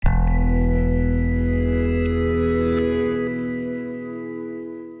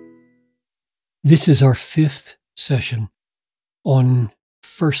This is our fifth session on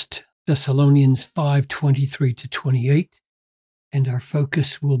 1 Thessalonians 5:23 to 28, and our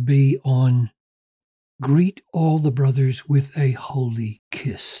focus will be on greet all the brothers with a holy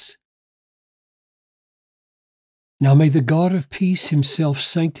kiss. Now may the God of peace himself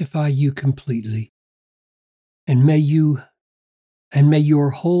sanctify you completely, and may your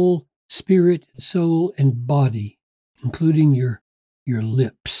whole spirit, soul, and body, including your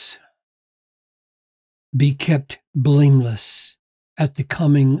lips, be kept blameless at the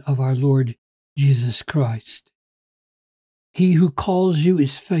coming of our Lord Jesus Christ. He who calls you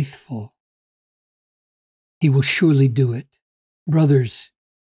is faithful. He will surely do it. Brothers,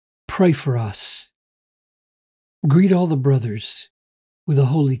 pray for us. Greet all the brothers with a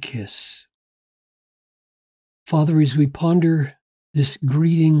holy kiss. Father, as we ponder this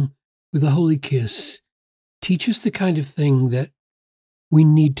greeting with a holy kiss, teach us the kind of thing that we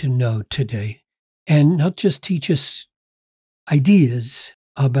need to know today. And not just teach us ideas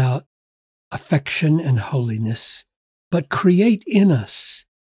about affection and holiness, but create in us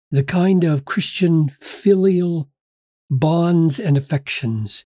the kind of Christian filial bonds and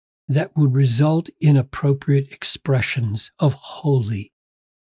affections that would result in appropriate expressions of holy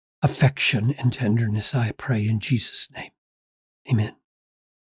affection and tenderness, I pray in Jesus' name. Amen.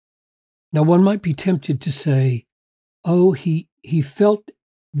 Now, one might be tempted to say, oh, he felt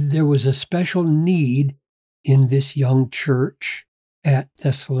there was a special need in this young church at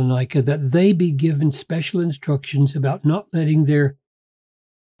Thessalonica that they be given special instructions about not letting their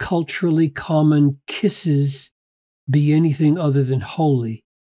culturally common kisses be anything other than holy.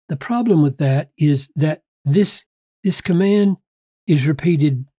 The problem with that is that this command is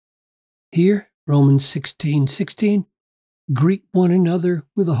repeated here, Romans 16:16. Greet one another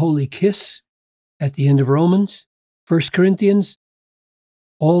with a holy kiss at the end of Romans. 1 Corinthians,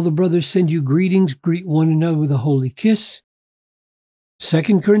 all the brothers send you greetings, greet one another with a holy kiss.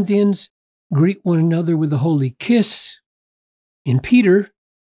 2 Corinthians, greet one another with a holy kiss. In Peter,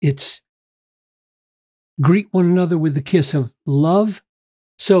 it's greet one another with the kiss of love.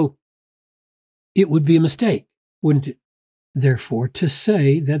 So it would be a mistake, wouldn't it, therefore, to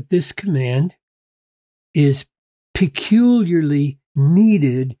say that this command is peculiarly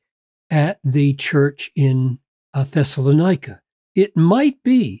needed at the church in Thessalonica. It might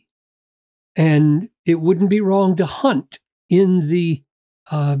be, and it wouldn't be wrong to hunt in the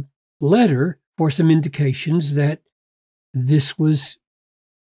letter for some indications that this was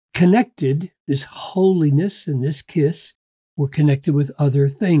connected, this holiness and this kiss were connected with other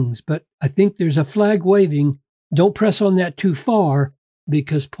things. But I think there's a flag waving. Don't press on that too far,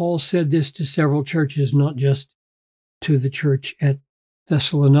 because Paul said this to several churches, not just to the church at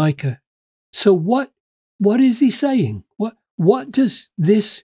Thessalonica. So what is he saying? What does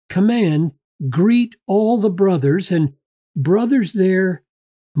this command, greet all the brothers, and brothers there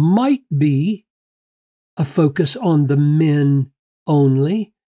might be a focus on the men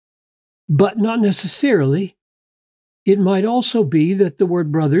only, but not necessarily. It might also be that the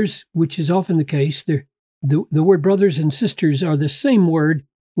word brothers, which is often the case, the word brothers and sisters are the same word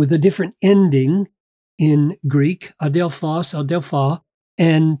with a different ending in Greek, adelphos, adelpha,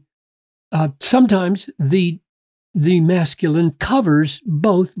 and sometimes the masculine covers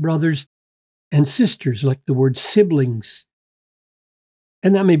both brothers and sisters, like the word siblings.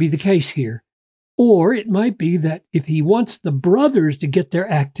 And that may be the case here. Or it might be that if he wants the brothers to get their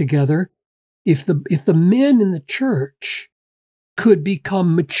act together, if the men in the church could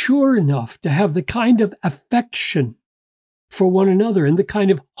become mature enough to have the kind of affection for one another and the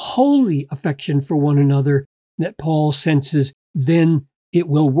kind of holy affection for one another that Paul senses, then it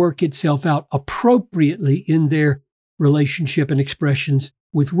will work itself out appropriately in their relationship and expressions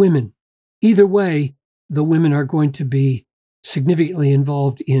with women. Either way, the women are going to be significantly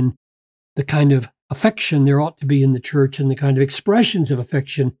involved in the kind of affection there ought to be in the church and the kind of expressions of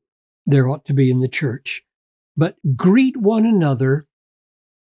affection there ought to be in the church. But greet one another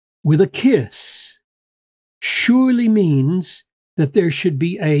with a kiss surely means that there should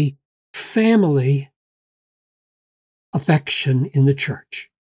be a family affection in the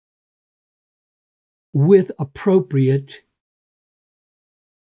church with appropriate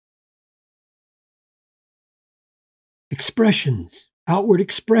expressions, outward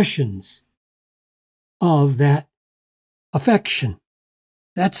expressions of that affection.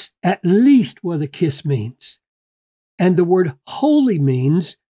 That's at least what a kiss means. And the word holy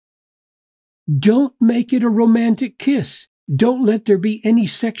means don't make it a romantic kiss. Don't let there be any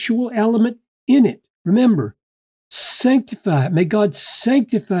sexual element in it. Remember, sanctify. May God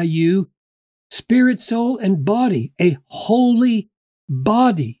sanctify you, spirit, soul, and body, a holy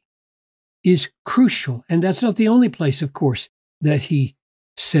body. is crucial. And that's not the only place, of course, that he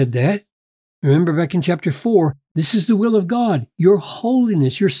said that. Remember back in chapter 4, this is the will of God, your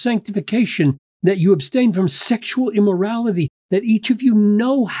holiness, your sanctification, that you abstain from sexual immorality, that each of you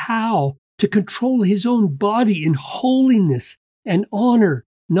know how to control his own body in holiness and honor,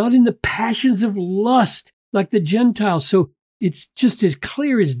 not in the passions of lust like the Gentiles. So it's just as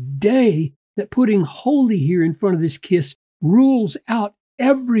clear as day that putting holy here in front of this kiss rules out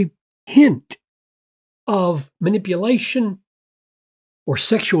every hint of manipulation or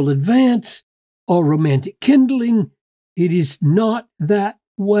sexual advance or romantic kindling. It is not that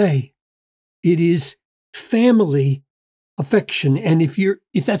way. It is family affection. And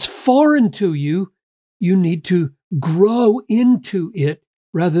if that's foreign to you, you need to grow into it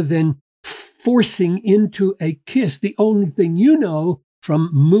rather than forcing into a kiss the only thing you know from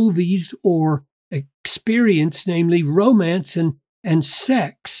movies or experience, namely romance and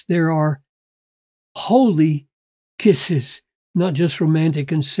sex. There are holy kisses, not just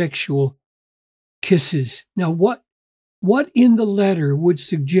romantic and sexual kisses. Now, what in the letter would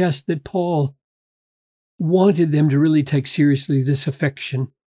suggest that Paul wanted them to really take seriously this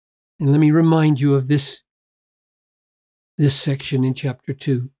affection? And let me remind you of this section in chapter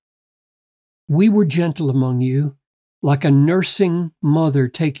 2. We were gentle among you, like a nursing mother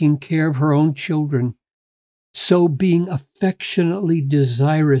taking care of her own children, so being affectionately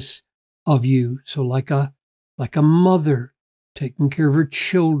desirous of you. So like a mother taking care of her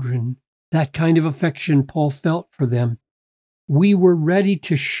children, that kind of affection Paul felt for them. We were ready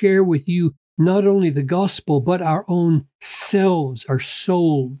to share with you not only the gospel, but our own selves, our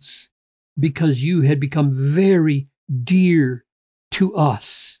souls, because you had become very dear to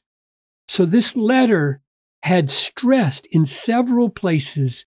us. So this letter had stressed in several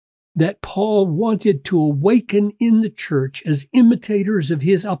places that Paul wanted to awaken in the church as imitators of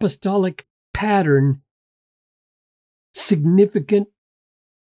his apostolic pattern significant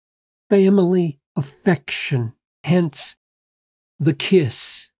family affection, hence the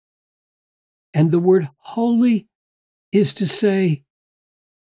kiss. And the word holy is to say,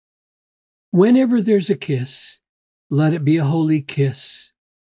 whenever there's a kiss, let it be a holy kiss.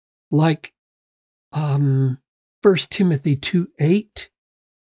 Like 1 Timothy 2:8,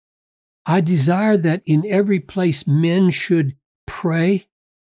 I desire that in every place men should pray,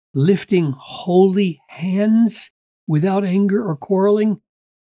 lifting holy hands without anger or quarreling.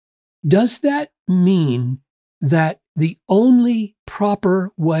 Does that mean that the only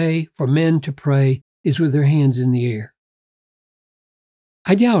proper way for men to pray is with their hands in the air?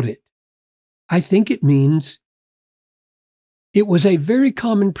 I doubt it. I think it means it was a very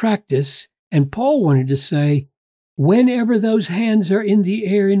common practice, and Paul wanted to say, whenever those hands are in the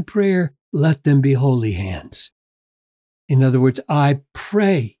air in prayer, let them be holy hands. In other words, I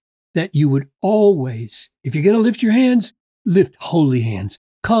pray that you would always, if you're going to lift your hands, lift holy hands.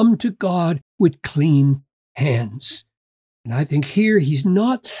 Come to God with clean hands. And I think here he's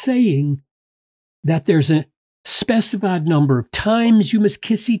not saying that there's a specified number of times you must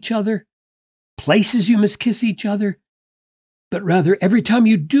kiss each other, places you must kiss each other, but rather every time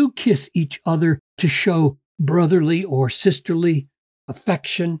you do kiss each other to show brotherly or sisterly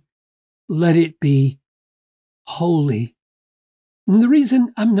affection, let it be holy. And the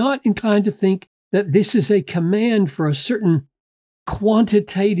reason I'm not inclined to think that this is a command for a certain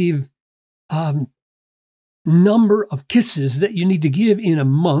quantitative number of kisses that you need to give in a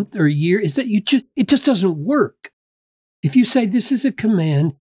month or a year is that it just doesn't work. If you say this is a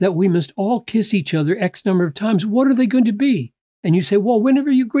command that we must all kiss each other X number of times, what are they going to be? And you say, well, whenever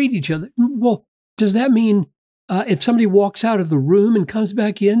you greet each other. Well, does that mean if somebody walks out of the room and comes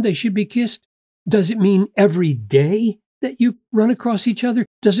back in, they should be kissed? Does it mean every day that you run across each other?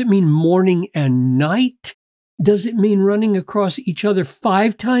 Does it mean morning and night? Does it mean running across each other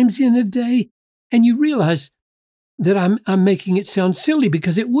 5 times in a day? And you realize that I'm making it sound silly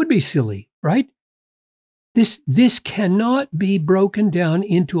because it would be silly, right? This cannot be broken down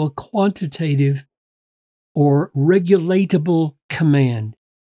into a quantitative or regulatable command.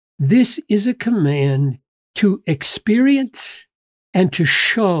 This is a command to experience and to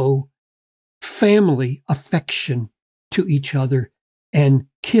show family affection to each other, and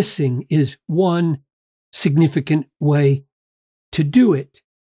kissing is one significant way to do it.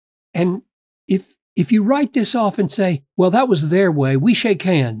 And if you write this off and say, well, that was their way, we shake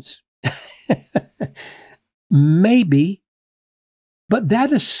hands. Maybe, but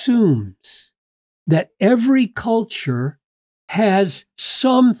that assumes that every culture has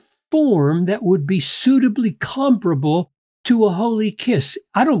some form that would be suitably comparable to a holy kiss.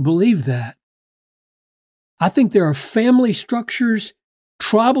 I don't believe that. I think there are family structures,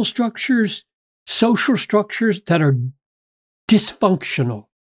 tribal structures, social structures that are dysfunctional,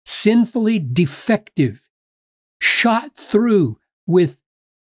 sinfully defective, shot through with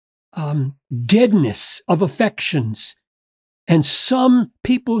deadness of affections. And some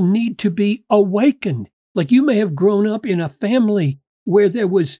people need to be awakened. Like you may have grown up in a family where there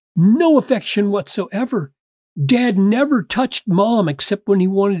was no affection whatsoever. Dad never touched mom except when he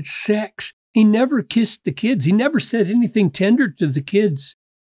wanted sex. He never kissed the kids. He never said anything tender to the kids.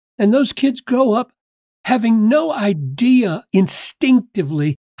 And those kids grow up having no idea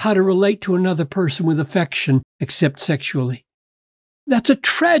instinctively how to relate to another person with affection except sexually. That's a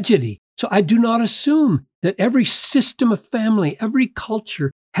tragedy. So I do not assume that every system of family, every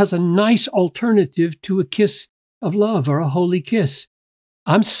culture has a nice alternative to a kiss of love or a holy kiss.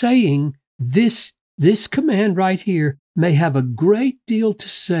 I'm saying this command right here may have a great deal to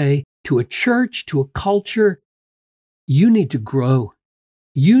say to a church, to a culture. You need to grow.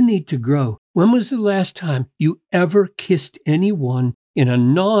 You need to grow. When was the last time you ever kissed anyone in a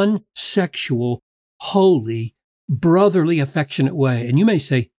non-sexual, holy, brotherly, affectionate way? And you may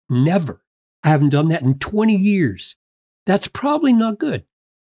say, never. I haven't done that in 20 years. That's probably not good.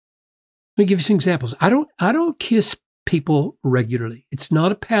 Let me give you some examples. I don't kiss people regularly. It's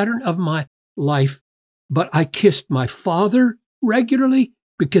not a pattern of my life, but I kissed my father regularly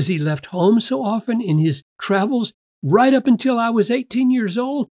because he left home so often in his travels right up until I was 18 years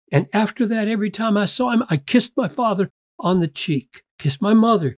old. And after that, every time I saw him, I kissed my father on the cheek, kissed my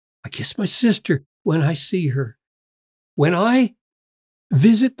mother, I kissed my sister when I see her. When I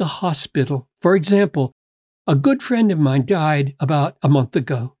visit the hospital, for example, a good friend of mine died about a month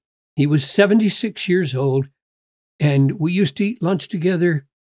ago. He was 76 years old, and we used to eat lunch together,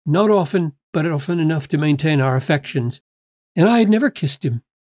 not often, but often enough to maintain our affections. And I had never kissed him,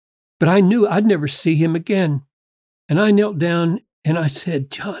 but I knew I'd never see him again. And I knelt down and I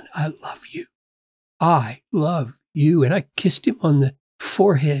said, John, I love you. I love you. And I kissed him on the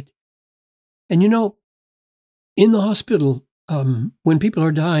forehead. And you know, in the hospital, when people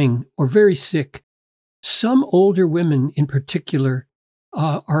are dying or very sick, some older women in particular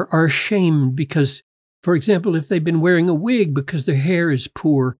are ashamed because, for example, if they've been wearing a wig because their hair is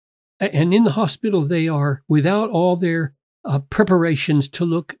poor, and in the hospital they are without all their preparations to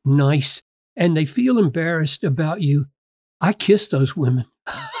look nice, and they feel embarrassed about you. I kiss those women.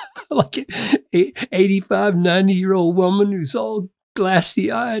 Like an 85, 90-year-old woman who's all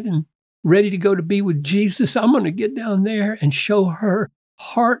glassy-eyed and ready to go to be with Jesus. I'm going to get down there and show her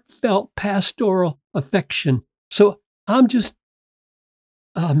heartfelt pastoral affection. So I'm just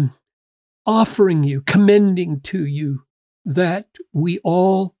offering you, commending to you that we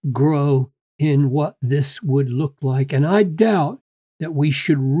all grow in what this would look like. And I doubt that we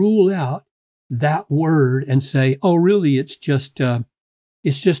should rule out that word and say, oh, really, it's just a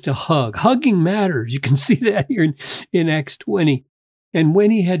hug. Hugging matters. You can see that here in Acts 20. And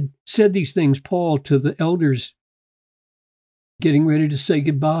when he had said these things, Paul, to the elders getting ready to say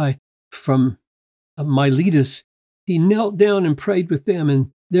goodbye from Miletus, he knelt down and prayed with them,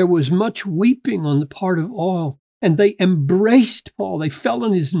 and there was much weeping on the part of all. And they embraced Paul. They fell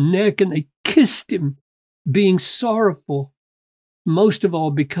on his neck and they kissed him, being sorrowful, most of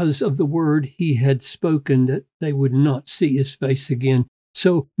all because of the word he had spoken, that they would not see his face again.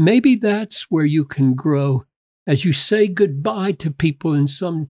 So maybe that's where you can grow. As you say goodbye to people in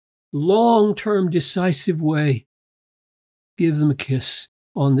some long-term decisive way, give them a kiss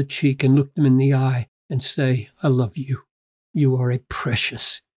on the cheek and look them in the eye and say, I love you. You are a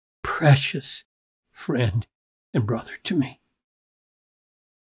precious, precious friend and brother to me.